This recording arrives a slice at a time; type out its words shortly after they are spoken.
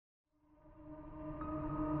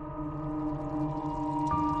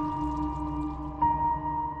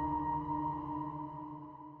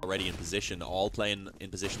already in position, all playing in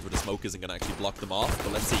positions where the smoke isn't going to actually block them off.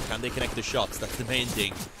 But let's see, can they connect the shots? That's the main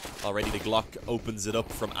thing. Already the Glock opens it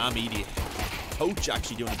up from Ami. The coach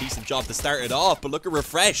actually doing a decent job to start it off, but look at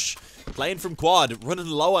Refresh. Playing from quad, running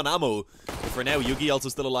low on ammo. But for now, Yugi also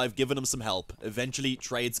still alive, giving him some help. Eventually,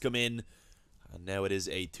 trades come in. And now it is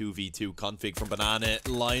a 2v2 config from Banana.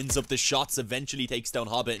 Lines up the shots, eventually takes down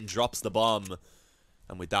Hobbit and drops the bomb.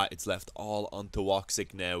 And with that, it's left all onto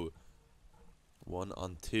OpTic now. 1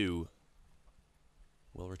 on 2.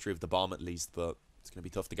 We'll retrieve the bomb at least, but it's going to be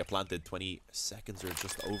tough to get planted. 20 seconds or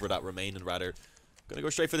just over that remaining, rather. Going to go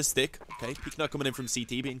straight for the stick. Okay, peek not coming in from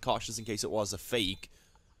CT, being cautious in case it was a fake.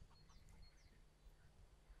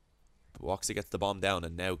 Woxy gets the bomb down,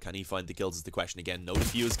 and now can he find the kills is the question again. No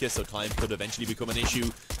defuse kiss, so time could eventually become an issue.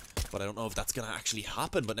 But I don't know if that's going to actually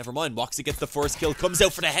happen. But never mind. Woxy gets the first kill, comes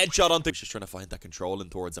out for the headshot onto... He's just trying to find that controlling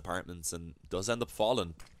towards apartments, and does end up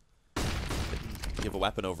falling. Didn't give a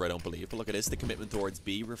weapon over, I don't believe. But look at this, the commitment towards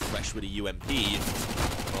B. Refresh with a UMP.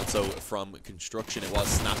 Also from construction, it was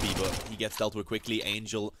Snappy, but he gets dealt with quickly.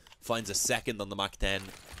 Angel finds a second on the Mach 10.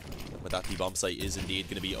 But that T-bomb site is indeed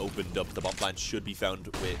going to be opened up. The bomb plant should be found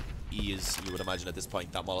with ease, you would imagine at this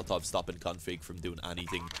point. That Molotov stopping config from doing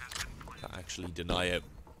anything to actually deny it.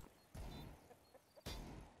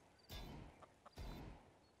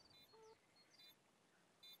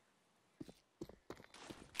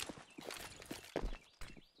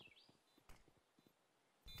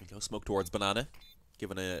 There we go, smoke towards Banana.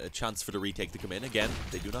 Given a chance for the retake to come in. Again,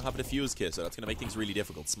 they do not have a defuse kit, so that's going to make things really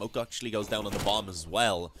difficult. Smoke actually goes down on the bomb as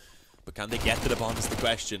well. But can they get to the bomb is the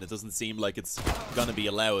question. It doesn't seem like it's going to be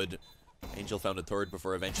allowed. Angel found a third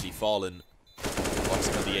before eventually falling.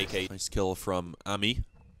 Boxing on the AK. Nice kill from Ami.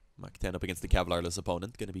 Mach 10 up against the Kevlarless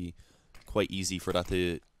opponent. Going to be quite easy for that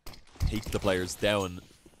to take the players down.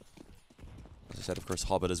 As I said, of course,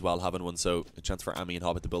 Hobbit as well having one, so a chance for Ami and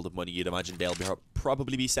Hobbit to build up money. You'd imagine they'll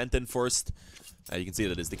probably be sent in first. You can see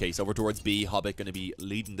that is the case. Over towards B, Hobbit going to be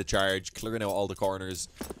leading the charge, clearing out all the corners,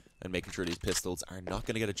 and making sure these pistols are not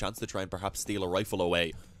going to get a chance to try and perhaps steal a rifle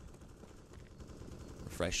away.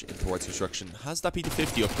 Fresh in towards construction. Has that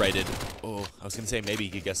P250 upgraded? Oh, I was going to say maybe he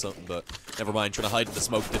could get something, but never mind. Trying to hide in the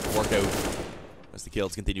smoke didn't work out. As the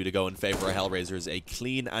kills continue to go in favor of HellRaisers. A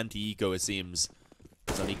clean anti-eco, it seems.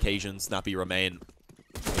 As on occasion, Snappy remain.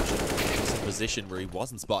 Was in a position where he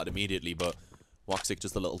wasn't spotted immediately, but OpTic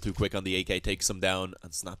just a little too quick on the AK, takes him down,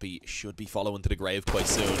 and Snappy should be following to the grave quite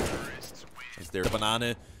soon. As there's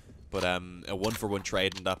Banana, but a 1-for-1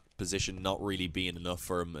 trade in that position not really being enough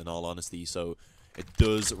for him, in all honesty, so it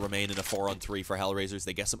does remain in a 4-on-3 for HellRaisers.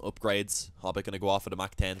 They get some upgrades. Hobbit going to go off with a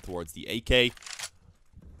Mach 10 towards the AK.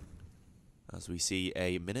 As we see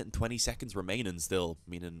a minute and 20 seconds remaining still,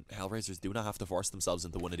 meaning HellRaisers do not have to force themselves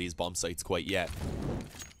into one of these bomb sites quite yet.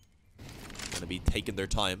 Going to be taking their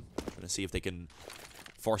time. Going to see if they can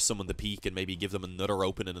force someone to peek and maybe give them another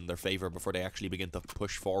opening in their favor before they actually begin to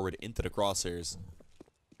push forward into the crosshairs.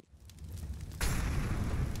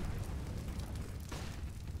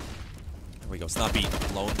 There we go, Snappy,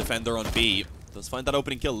 lone defender on B. Does find that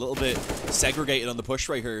opening kill a little bit segregated on the push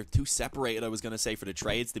right here. Too separated, I was going to say, for the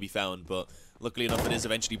trades to be found. But luckily enough, it is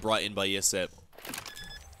eventually brought in by Yisip.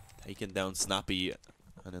 Taking down Snappy.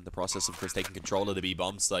 And in the process, of course, taking control of the B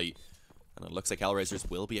bomb site. And it looks like HellRaisers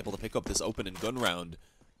will be able to pick up this opening gun round.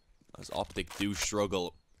 As OpTic do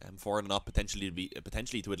struggle. M4 and up potentially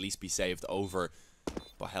to at least be saved over.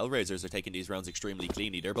 But HellRaisers are taking these rounds extremely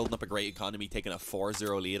cleanly. They're building up a great economy, taking a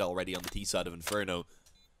 4-0 lead already on the T side of Inferno.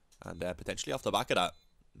 And potentially off the back of that,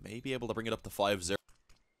 may be able to bring it up to 5-0.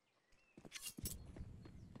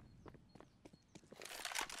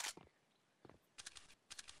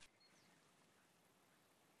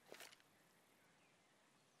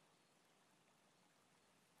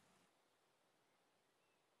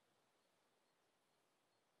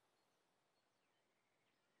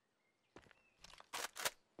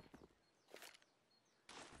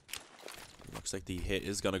 Looks like the hit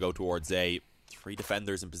is going to go towards A. 3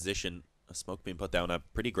 defenders in position. A smoke being put down. A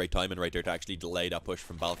pretty great timing right there to actually delay that push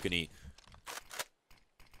from balcony.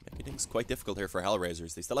 Making things quite difficult here for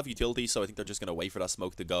HellRaisers. They still have utility, so I think they're just going to wait for that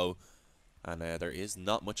smoke to go. And there is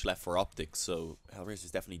not much left for OpTic, so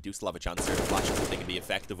HellRaisers definitely do still have a chance here. The flashes, if they can be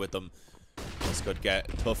effective with them. This could get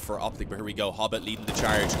tough for OpTic, but here we go. Hobbit leading the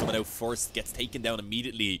charge, coming out first. Gets taken down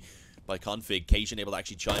immediately by Config. Cajun able to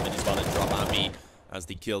actually chime in as well and drop Ami. As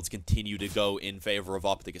the kills continue to go in favor of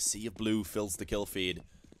OpTic. A sea of blue fills the kill feed.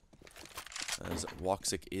 As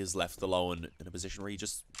OpTic is left alone in a position where he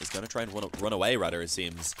just is going to try and run away, rather, it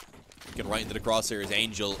seems. Looking right into the crosshairs,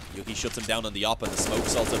 Angel. Yugi shuts him down on the op, and the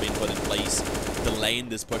smoke's also been put in place, delaying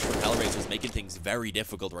this push from HellRaisers, making things very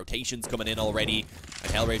difficult. Rotations coming in already,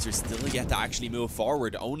 and HellRaisers still yet to actually move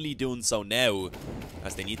forward, only doing so now,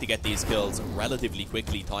 as they need to get these kills relatively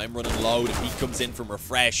quickly. Time running low, the peek comes in from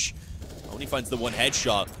Refresh. Only finds the one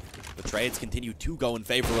headshot. The trades continue to go in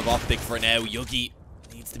favor of OpTic for now. Yugi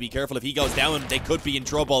needs to be careful. If he goes down, they could be in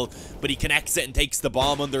trouble, but he connects it and takes the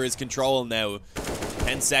bomb under his control now.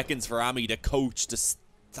 10 seconds for Ami, the coach, to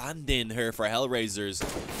stand in here for HellRaisers.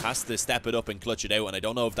 Has to step it up and clutch it out, and I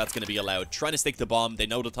don't know if that's going to be allowed. Trying to stick the bomb. They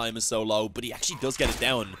know the time is so low, but he actually does get it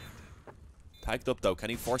down. Tagged up, though. Can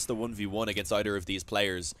he force the 1v1 against either of these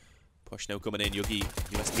players? Push now coming in. Yugi,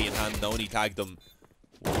 USP in hand. No, and he tagged them.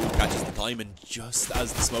 Ooh, catches the time, and just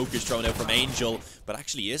as the smoke is thrown out from Angel, but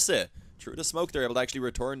actually Issa, through the smoke, they're able to actually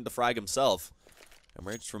return the frag himself.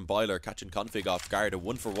 Emerged from Boiler, catching Config off guard. A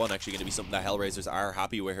 1-for-1 actually going to be something that HellRaisers are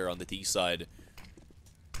happy with here on the T side.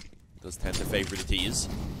 Does tend to favor the T's.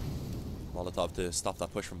 Molotov to stop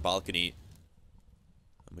that push from balcony.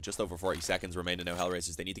 And with just over 40 seconds remaining now,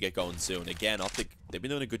 HellRaisers, they need to get going soon. Again, OpTic, they've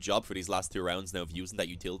been doing a good job for these last 2 rounds now of using that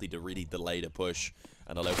utility to really delay the push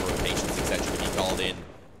and allow for rotations, etc. to be called in.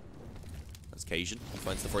 As Cajun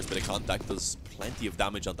finds the first bit of contact, does plenty of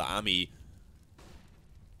damage onto Ami.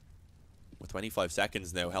 With 25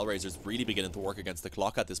 seconds now, HellRaisers really beginning to work against the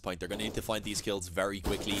clock at this point. They're going to need to find these kills very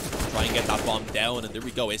quickly, try and get that bomb down, and there we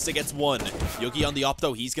go. Issa gets one. Yugi on the op,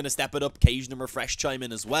 though, he's going to step it up. Cajun and Refresh chime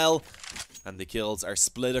in as well. And the kills are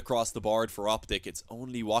split across the board for OpTic. It's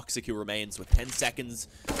only Woxic who remains with 10 seconds.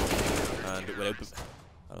 And without...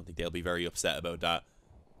 I don't think they'll be very upset about that.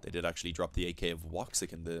 They did actually drop the AK of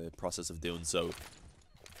Woxic in the process of doing so.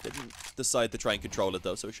 Didn't decide to try and control it,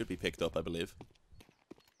 though, so it should be picked up, I believe.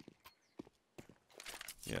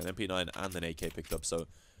 Yeah, an MP9 and an AK picked up, so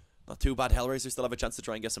not too bad. HellRaisers still have a chance to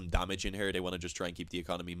try and get some damage in here. They want to just try and keep the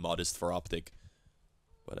economy modest for OpTic.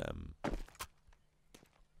 But,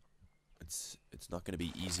 it's not going to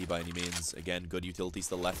be easy by any means. Again, good utility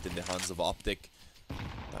still left in the hands of OpTic.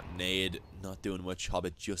 That nade not doing much.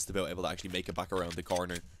 Hobbit just about able to actually make it back around the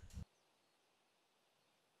corner.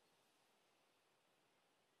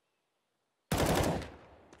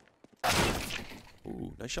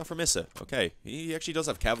 Ooh, nice shot from Issa. Okay, he actually does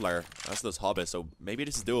have Kevlar, as does Hobbit, so maybe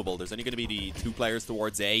this is doable. There's only going to be the 2 players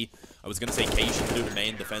towards A. I was going to say Cajun to do the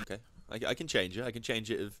main defense. Okay, I can change it. I can change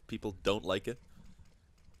it if people don't like it.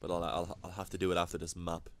 But I'll have to do it after this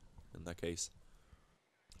map, in that case.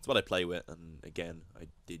 That's what I play with, and again, I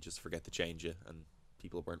did just forget to change it, and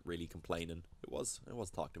people weren't really complaining. It was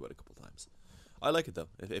talked about a couple times. I like it, though.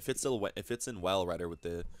 If it's in well, rather, with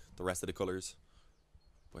the rest of the colours.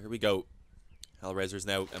 But here we go. HellRaisers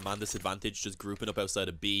now a man disadvantage, just grouping up outside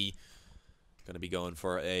of B. Going to be going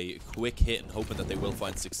for a quick hit and hoping that they will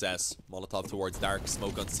find success. Molotov towards Dark,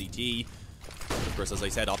 smoke on CT. Of course, as I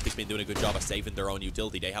said, OpTic been doing a good job of saving their own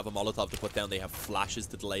utility. They have a Molotov to put down. They have flashes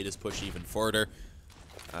to delay this push even further.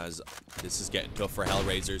 As this is getting tough for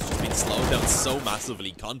HellRaisers. Just been slowed down so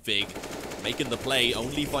massively. Config making the play.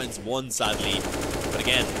 Only finds one, sadly. But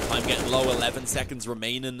again, time getting low. 11 seconds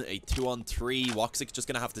remaining. A 2-on-3. Woxic just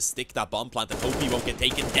going to have to stick that bomb plant and hope he won't get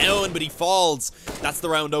taken down. But he falls. That's the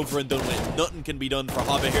round over and done with. Nothing can be done for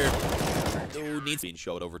Hobbit here. Oh, needs being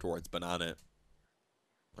showed over towards Banana.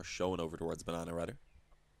 Or shown over towards Banana, rather.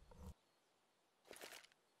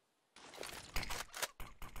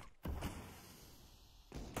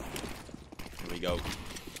 Here we go.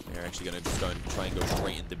 They're actually going to just try and go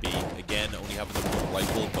straight into B. Again, only having the one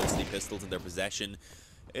rifle, mostly pistols in their possession.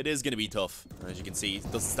 It is going to be tough. As you can see, it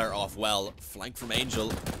doesn't start off well. Flank from Angel.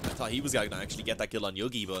 I thought he was going to actually get that kill on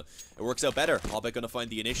Yugi, but it works out better. Hobbit going to find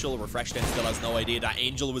the initial. Refresh then still has no idea that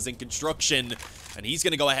Angel was in construction. And he's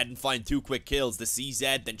going to go ahead and find 2 quick kills. The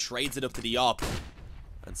CZ then trades it up to the op.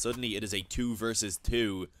 And suddenly it is a 2 versus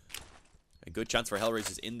 2. A good chance for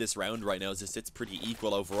HellRaisers in this round right now, as it sits pretty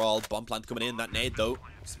equal overall. Bomb plant coming in. That nade, though.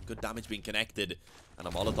 Some good damage being connected. And a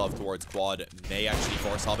Molotov towards Quad may actually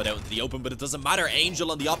force Hobbit out into the open, but it doesn't matter. Angel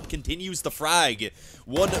on the op continues to frag.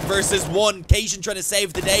 1 versus 1. Cajun trying to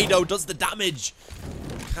save the day, though. Does the damage.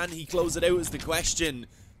 Can he close it out is the question.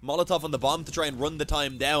 Molotov on the bomb to try and run the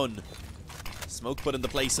time down. Smoke put into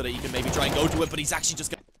place so that he can maybe try and go to it, but he's actually just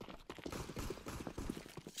going to...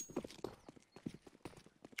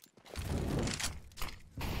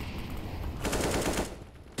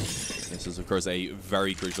 This is, of course, a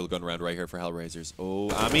very crucial gun round right here for HellRaisers.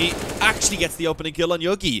 Oh, Ami actually gets the opening kill on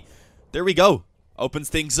Yugi. There we go. Opens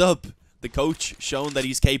things up. The coach shown that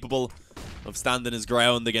he's capable of standing his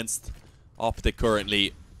ground against OpTic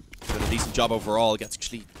currently. Doing a decent job overall. Gets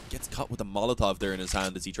caught with a Molotov there in his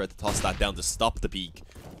hand as he tried to toss that down to stop the peak.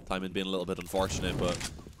 Timing being a little bit unfortunate, but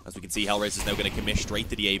as we can see, HellRaisers now going to commit straight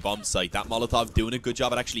to the A bomb site. That Molotov doing a good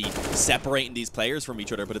job at actually separating these players from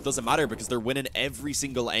each other, but it doesn't matter because they're winning every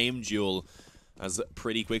single aim duel. As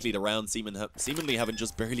pretty quickly the round seemingly having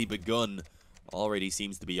just barely begun, already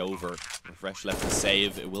seems to be over. Refresh left to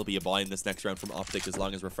save. It will be a buy in this next round from OpTic as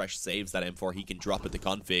long as Refresh saves that M4. He can drop it to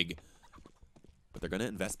config. But they're going to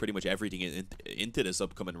invest pretty much everything into this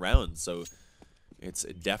upcoming round, so it's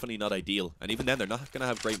definitely not ideal. And even then, they're not going to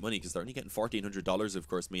have great money because they're only getting $1,400, of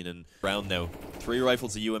course, meaning round now. 3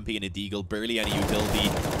 rifles, a UMP, and a Deagle. Barely any utility.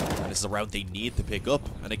 And this is a round they need to pick up.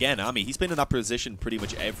 And again, Ami, he's been in that position pretty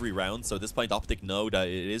much every round. So at this point, OpTic know that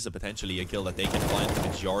it is potentially a kill that they can find the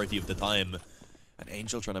majority of the time. And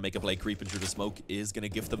Angel trying to make a play creeping through the smoke is going to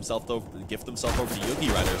gift themselves over to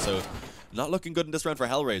Yugi, rather. So not looking good in this round for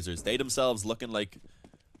HellRaisers. They themselves looking like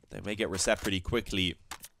they may get reset pretty quickly.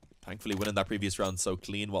 Thankfully, winning that previous round so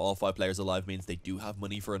clean while all 5 players alive means they do have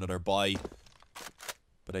money for another buy.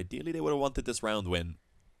 But ideally, they would have wanted this round win.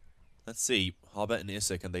 Let's see. Hobbit and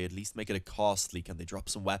Issa, can they at least make it a costly? Can they drop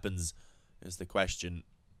some weapons? Is the question.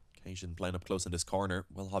 Cajun playing up close in this corner.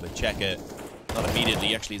 Will Hobbit check it? Not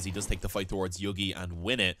immediately, actually, as he does take the fight towards Yugi and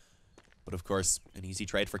win it. But of course, an easy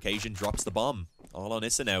trade for Cajun. Drops the bomb. All on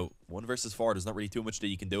Issa now. 1 versus 4. There's not really too much that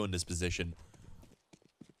you can do in this position.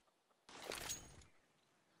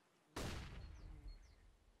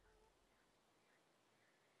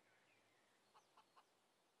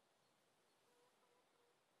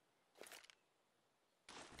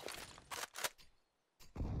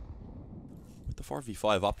 With the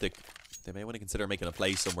 4v5 OpTic, they may want to consider making a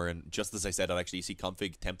play somewhere. And just as I said, I'd actually see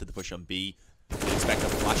Config tempted to push on B. You'd expect a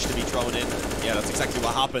flash to be thrown in. Yeah, that's exactly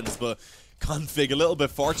what happens. But Config, a little bit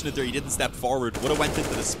fortunate there. He didn't step forward. Would have went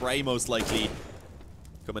into the spray, most likely.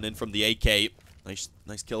 Coming in from the AK. Nice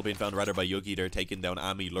kill being found rather by Yugi. They're taking down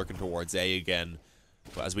Ami, lurking towards A again.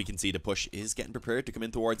 But as we can see, the push is getting prepared to come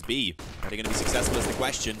in towards B. Are they going to be successful is the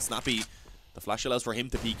question. Snappy, the flash allows for him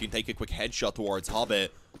to peek and take a quick headshot towards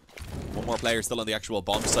Hobbit. 1 more player still on the actual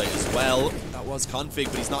bomb site as well. That was Config,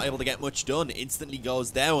 but he's not able to get much done. Instantly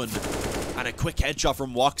goes down. And a quick headshot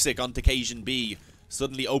from Woxic onto Cajun B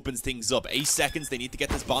suddenly opens things up. 8 seconds, they need to get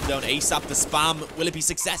this bomb down ASAP to spam. Will it be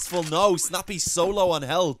successful? No, Snappy's so low on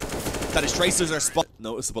health that his tracers are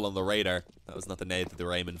noticeable on the radar. That was not the nade that they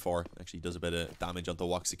were aiming for. Actually does a bit of damage onto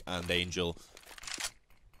Woxic and Angel.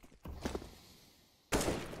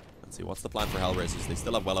 Let's see, what's the plan for HellRaisers? They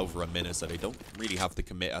still have well over a minute, so they don't really have to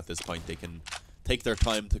commit at this point. They can take their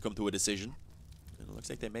time to come to a decision. And it looks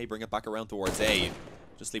like they may bring it back around towards A.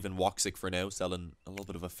 Just leaving Woxic for now, selling a little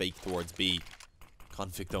bit of a fake towards B.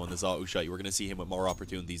 Config though in this auto shot. We're going to see him with more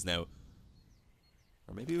opportunities now.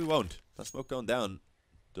 Or maybe we won't. That smoke going down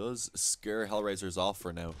does scare HellRaisers off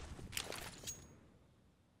for now.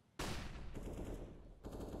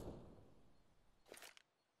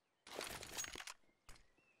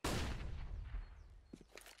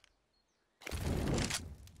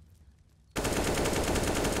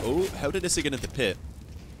 Oh, how did Issa get into pit?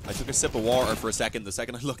 I took a sip of water for a second. The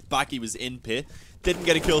second I looked back, he was in pit. Didn't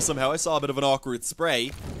get a kill somehow. I saw a bit of an awkward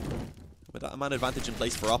spray. With that man advantage in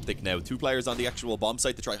place for OpTic now. 2 players on the actual bomb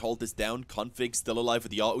site to try hold this down. Config still alive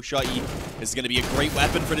with the auto shot. This is going to be a great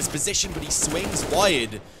weapon for this position, but he swings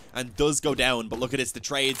wide and does go down. But look at this, the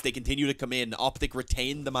trades, they continue to come in. OpTic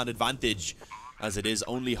retain the man advantage, as it is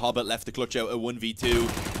only Hobbit left to clutch out a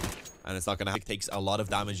 1v2. And it's not going to takes a lot of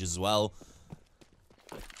damage as well.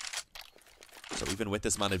 So even with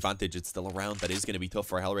this man advantage, it's still a round that is going to be tough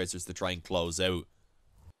for HellRaisers to try and close out.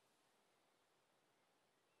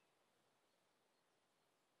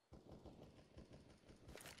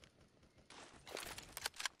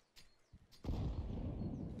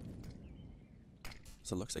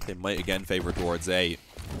 So it looks like they might again favor towards A.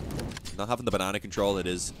 Not having the banana control, it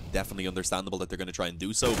is definitely understandable that they're going to try and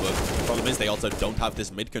do so, but the problem is they also don't have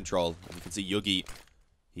this mid control. And you can see Yugi,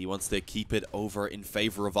 he wants to keep it over in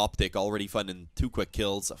favor of OpTic, already finding 2 quick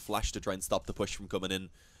kills, a flash to try and stop the push from coming in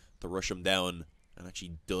to rush him down, and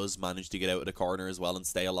actually does manage to get out of the corner as well and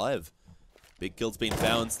stay alive. Big kills being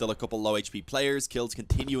found, still a couple low HP players, kills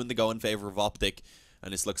continuing to go in favor of OpTic,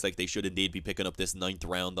 and this looks like they should indeed be picking up this 9th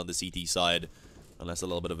round on the CT side, unless a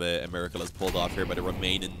little bit of a miracle is pulled off here by the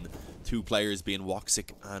remaining 2 players being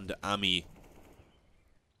Woxic and Ami.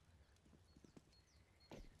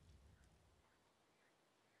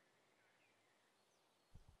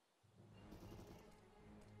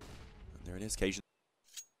 There it is, Cajun.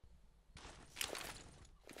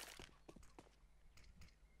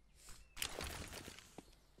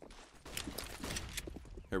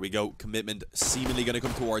 Here we go. Commitment seemingly going to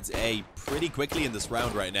come towards A pretty quickly in this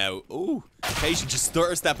round right now. Ooh. Occasion just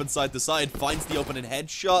stutter step inside the side, finds the opening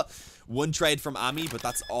headshot. One trade from Ami, but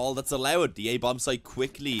that's all that's allowed. The A bomb site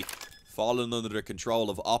quickly falling under the control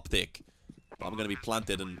of OpTic. Bomb going to be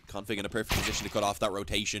planted, and Config in a perfect position to cut off that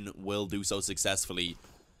rotation. Will do so successfully.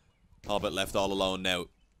 Hobbit left all alone now.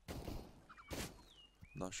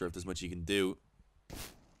 Not sure if there's much he can do.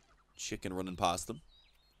 Chicken running past them.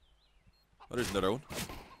 Oh, there's another one.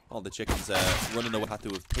 All the chickens running away had to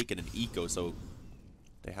have taken an eco, so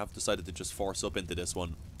they have decided to just force up into this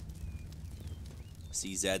one.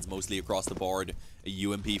 CZs mostly across the board. A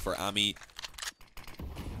UMP for Ami.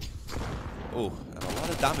 Oh, and a lot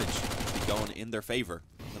of damage going in their favor.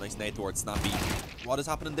 A nice nade towards Snappy. What is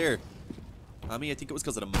happening there? Ami, I think it was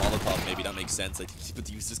because of the Molotov. Maybe that makes sense. I think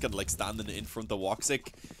he was just kind of like standing in front of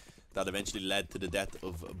Woxic. That eventually led to the death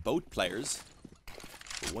of both players.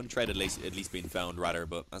 But one trade at least being found, rather.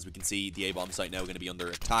 But as we can see, the A-bomb site now going to be under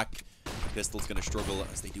attack. Pistol's going to struggle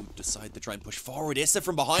as they do decide to try and push forward. Issa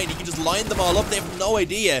from behind, he can just line them all up. They have no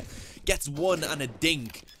idea. Gets one and a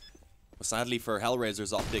dink. But sadly for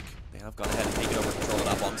HellRaisers OpTic, they have gone ahead and taken over control of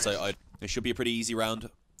that bomb site. It should be a pretty easy round.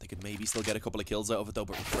 They could maybe still get a couple of kills out of it though.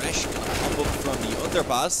 But Refresh going to pop up from the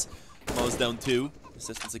underpass. Mo's down 2.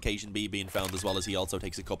 Assistance occasion B being found, as well as he also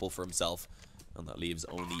takes a couple for himself. And that leaves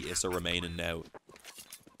only Issa remaining now.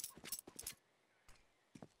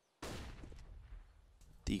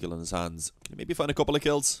 Deagle in his hands. Can he maybe find a couple of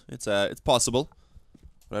kills? It's possible,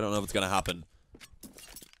 but I don't know if it's going to happen.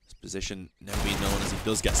 His position now being known as he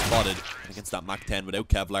does get spotted against that Mach 10 without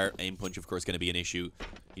Kevlar. Aim punch, of course, going to be an issue.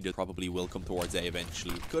 He probably will come towards A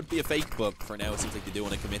eventually. Could be a fake, but for now it seems like they do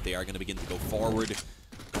want to commit. They are going to begin to go forward.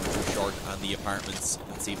 Short and the apartments.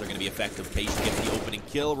 Let's see if they're going to be effective. Cage gets the opening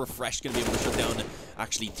kill. Refresh going to be able to shut down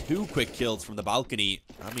actually 2 quick kills from the balcony.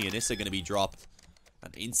 Ami and Issa going to be dropped.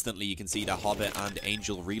 And instantly you can see that Hobbit and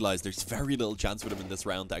Angel realize there's very little chance for them in this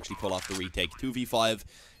round to actually pull off the retake. 2v5,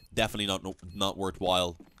 definitely not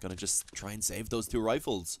worthwhile. Gonna just try and save those 2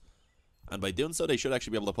 rifles. And by doing so, they should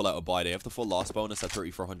actually be able to pull out a buy. They have the full loss bonus at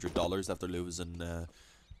 $3,400 after losing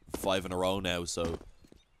 5 in a row now. So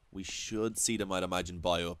we should see them, I'd imagine,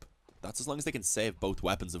 buy up. That's as long as they can save both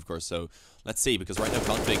weapons, of course. So let's see, because right now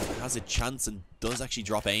Config has a chance and does actually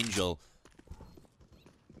drop Angel.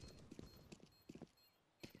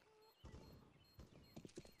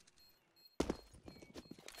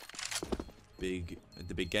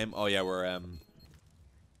 The big game. Oh yeah, we're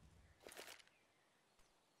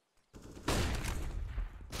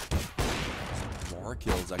more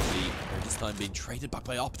kills actually. They're this time being traded back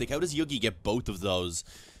by OpTic. How does Yugi get both of those?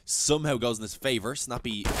 Somehow goes in his favor.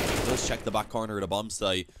 Snappy does check the back corner of the bomb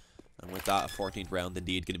site, and with that, a 14th round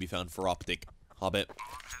indeed going to be found for OpTic. Hobbit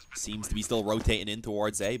seems to be still rotating in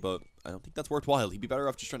towards A, but I don't think that's worthwhile. He'd be better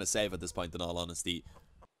off just trying to save at this point, in all honesty.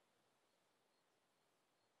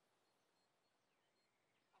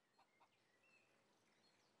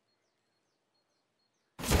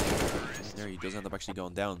 There, he does end up actually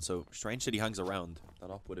going down, so strange that he hangs around. That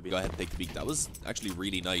up would have been. Go ahead and take the peek. That was actually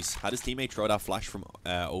really nice. Had his teammate throw that flash from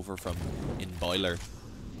over from in Boiler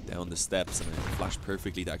down the steps, and it flashed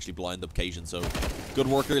perfectly to actually blind up Cajun. So good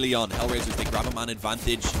work early on. HellRaisers, they grab a man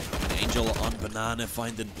advantage. Angel on Banana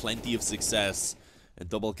finding plenty of success. A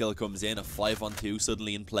double kill comes in, a 5-on-2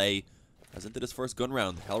 suddenly in play. As into this first gun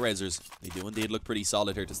round, HellRaisers, they do indeed look pretty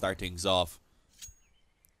solid here to start things off.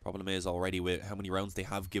 Problem is already with how many rounds they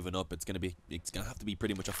have given up, it's gonna have to be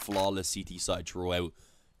pretty much a flawless CT side throughout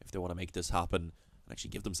if they want to make this happen and actually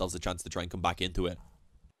give themselves a chance to try and come back into it.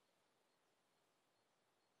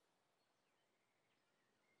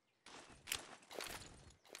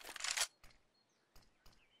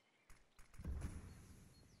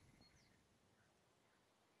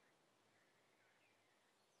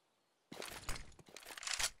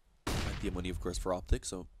 Plenty of money, of course, for OpTic,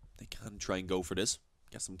 so they can try and go for this.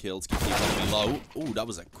 Get some kills, keep the economy low. Oh, that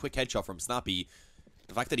was a quick headshot from Snappy.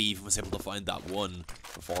 The fact that he even was able to find that one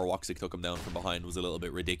before Woxic took him down from behind was a little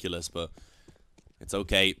bit ridiculous, but it's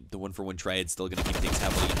okay. The 1-for-1 trade still going to keep things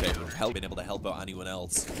heavily in favor of being able to help out anyone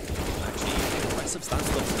else. Actually, impressive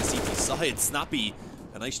standstill from the CT side. Snappy,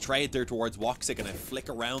 a nice trade there towards Woxic and a flick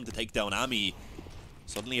around to take down Ami.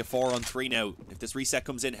 Suddenly a 4-on-3 now. If this reset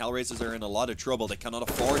comes in, HellRaisers are in a lot of trouble. They cannot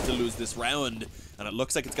afford to lose this round. And it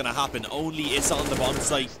looks like it's going to happen. Only Issa on the bomb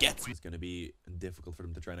site gets... It's going to be difficult for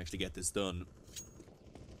them to try and actually get this done.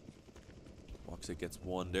 Woxic gets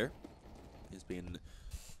one there. He's been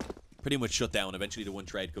pretty much shut down. Eventually the one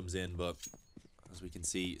trade comes in, but as we can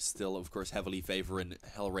see, still, of course, heavily favoring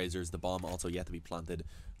HellRaisers. The bomb also yet to be planted.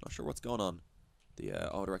 Not sure what's going on. The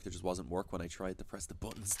auto director just wasn't work when I tried to press the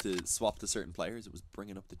buttons to swap to certain players. It was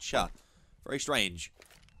bringing up the chat. Very strange.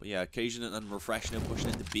 But yeah, Occasion and Refresh now pushing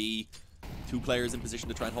into B. 2 players in position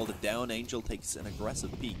to try and hold it down. Angel takes an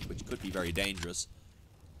aggressive peek, which could be very dangerous.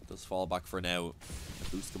 Does fall back for now. A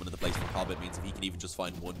boost coming into place from Cobbett means if he can even just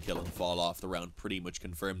find 1 kill and fall off, the round pretty much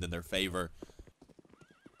confirmed in their favor.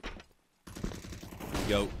 Here we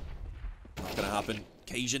go. Not gonna happen.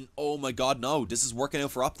 Cajun. Oh my god, no. This is working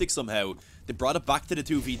out for OpTic somehow. They brought it back to the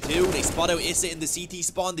 2v2. They spot out Issa in the CT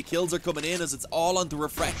spawn. The kills are coming in as it's all on the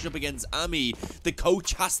refresh up against Ami. The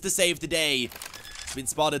coach has to save the day. It's been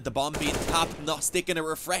spotted. The bomb being tapped. Not sticking a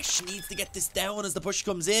refresh. Needs to get this down as the push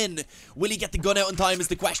comes in. Will he get the gun out in time is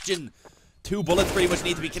the question. 2 bullets pretty much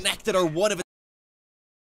need to be connected, or one of it.